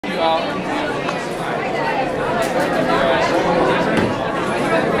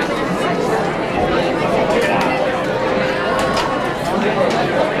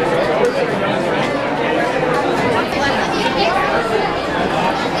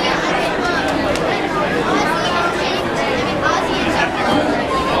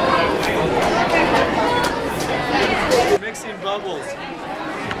Mixing bubbles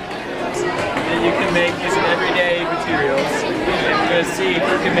that you can make using everyday materials. And we're going to see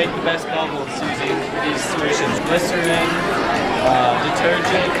who can make the best bubbles using these solutions. Glycerin,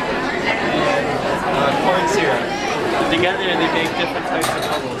 detergent, and corn syrup. Together they make different types of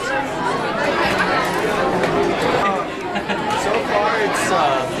bubbles. So far it's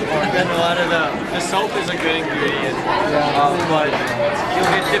been a lot of the soap is a good ingredient, but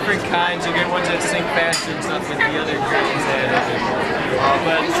you'll get different kinds. You'll get ones that sink faster and stuff with the other ingredients added.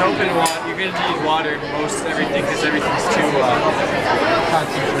 But soap and water, you're going to need water in most everything because everything's too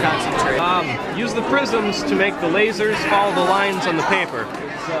concentrated. Use the prisms to make the lasers follow the lines on the paper.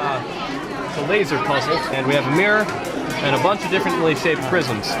 It's a laser puzzle, and we have a mirror and a bunch of differently shaped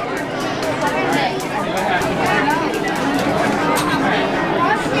prisms.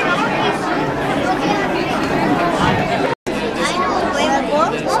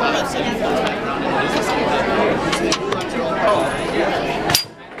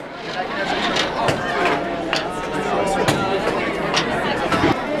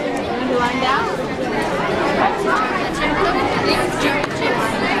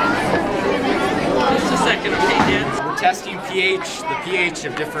 Testing the pH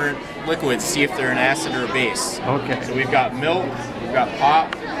of different liquids, see if they're an acid or a base. Okay. So we've got milk, we've got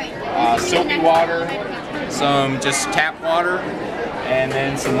pop, soapy water, some just tap water, and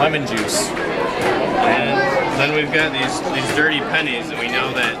then some lemon juice. And then we've got these dirty pennies, and we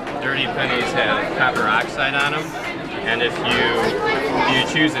know that dirty pennies have copper oxide on them. And if you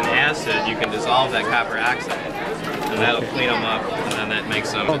choose an acid, you can dissolve that copper oxide, and that'll clean them up, and then that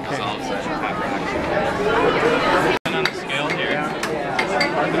makes them dissolve that copper oxide. On the scale here,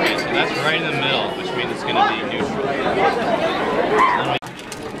 okay, so that's right in the middle, which means it's going to be neutral.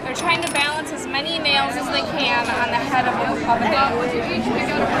 They're trying to balance as many nails as they can on the head of a nail.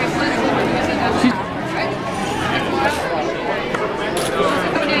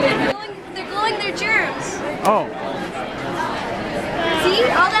 They're glowing their germs. Oh. See?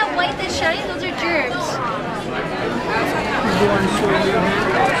 All that white that's shining, those are germs.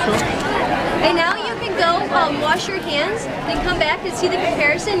 And now you can go wash your hands, then come back and see the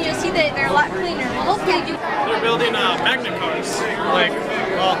comparison. You'll see that they're a lot cleaner. Well, hopefully you... They're building magnet cars. Like,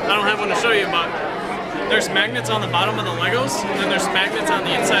 well, I don't have one to show you, but there's magnets on the bottom of the Legos, and then there's magnets on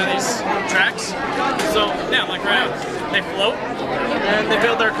the inside of these tracks. So, yeah, like right now, they float, and they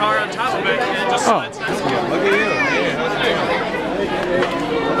build their car on top of it, and it just slides down. Look at you.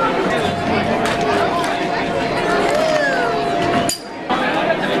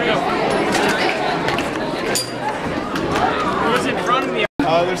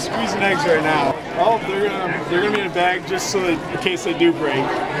 They're squeezing eggs right now. Oh, they're gonna be in a bag just so that in case they do break.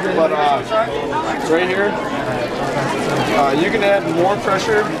 But right here, you can add more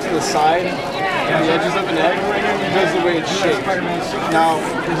pressure to the side and the edges of an egg because of the way it's shaped. Now,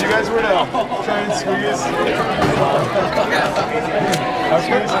 if you guys were to try and squeeze,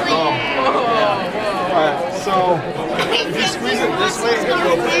 alright, so if you squeeze it this way, it's gonna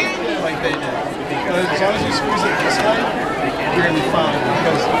go big like they did. But as long as you squeeze it this way, you're going to be fine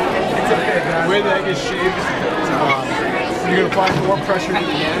because the way the egg is shaped, you're going to apply more pressure to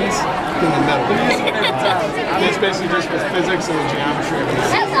the ends than the middle. It's basically just with physics and the geometry.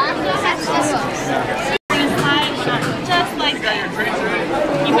 Just like that.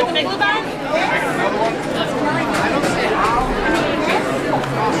 You put the big one on?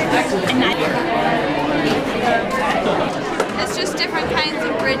 It's just different kinds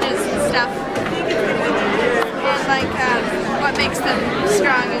of bridges and stuff. And like what makes them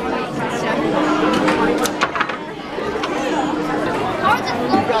strong and weak and stuff. How is it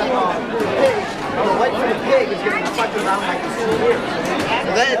floating? The light from the pig is going to reflect around like this here.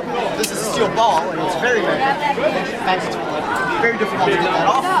 So then, this is a steel ball, and it's very, very difficult. In fact, it's very difficult to get that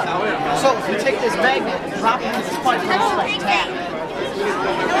off. So if we take this magnet and drop it into this pipe, it's like tap. No,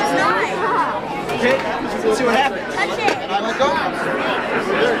 it's not. Okay, let's see what happens. Touch it. And I let go.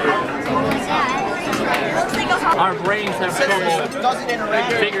 Our brains have trouble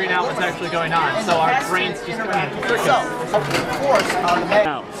figuring out what's actually going on, so our brains just kind of trick us.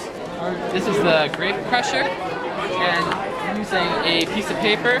 This is the grape crusher, and using a piece of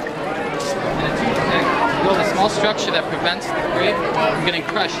paper and a toothpick, build a small structure that prevents the grape from getting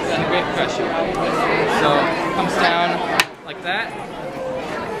crushed in the grape crusher. So it comes down like that,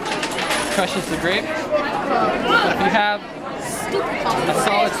 crushes the grape. But if you have a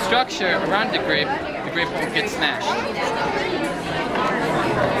solid structure around the grape won't get smashed.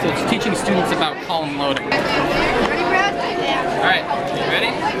 So it's teaching students about column loading. Ready, Brad? Alright, you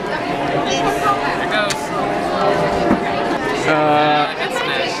ready? Here it goes. Good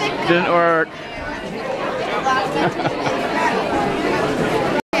smash. Didn't work.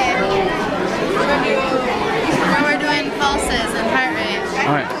 Now we're doing pulses and heart rate.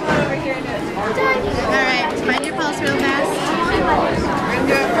 Alright. Alright, find your pulse real fast. We're going to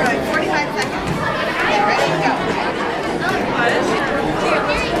do it for like 45 seconds. Okay, ready? Go.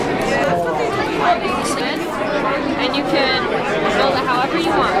 And you can build it however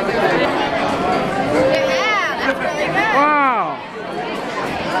you want. Yeah, that's really good. Wow.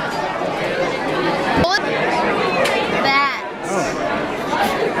 That.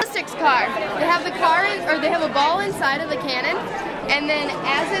 Ballistics car. They have the car, or they have a ball inside of the cannon, and then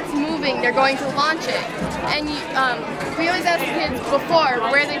as it's moving, they're going to launch it. And we always ask the kids before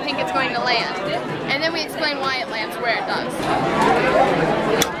where they think it's going to land, and then we explain why it lands where it does.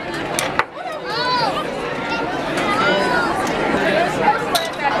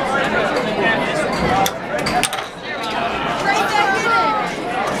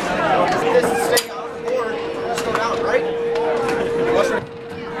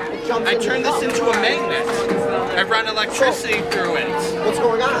 I turned this into a magnet. I run electricity through it. What's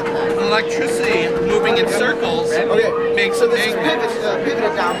going on? Electricity moving in circles makes a magnet.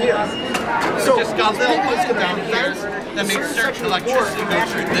 Pivoted down here. So Just got little pivot down here that makes certain electricity go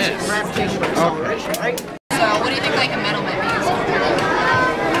through this. Gravitational acceleration, right? So, what do you think like a metal might be used for?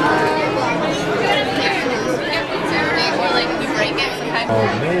 Like you break it sometimes.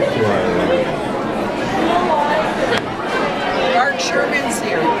 Mark Sherman's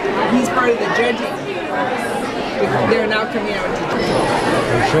here. He's part of the judging. They're now coming out to judge.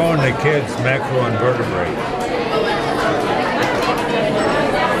 We're showing the kids macroinvertebrates.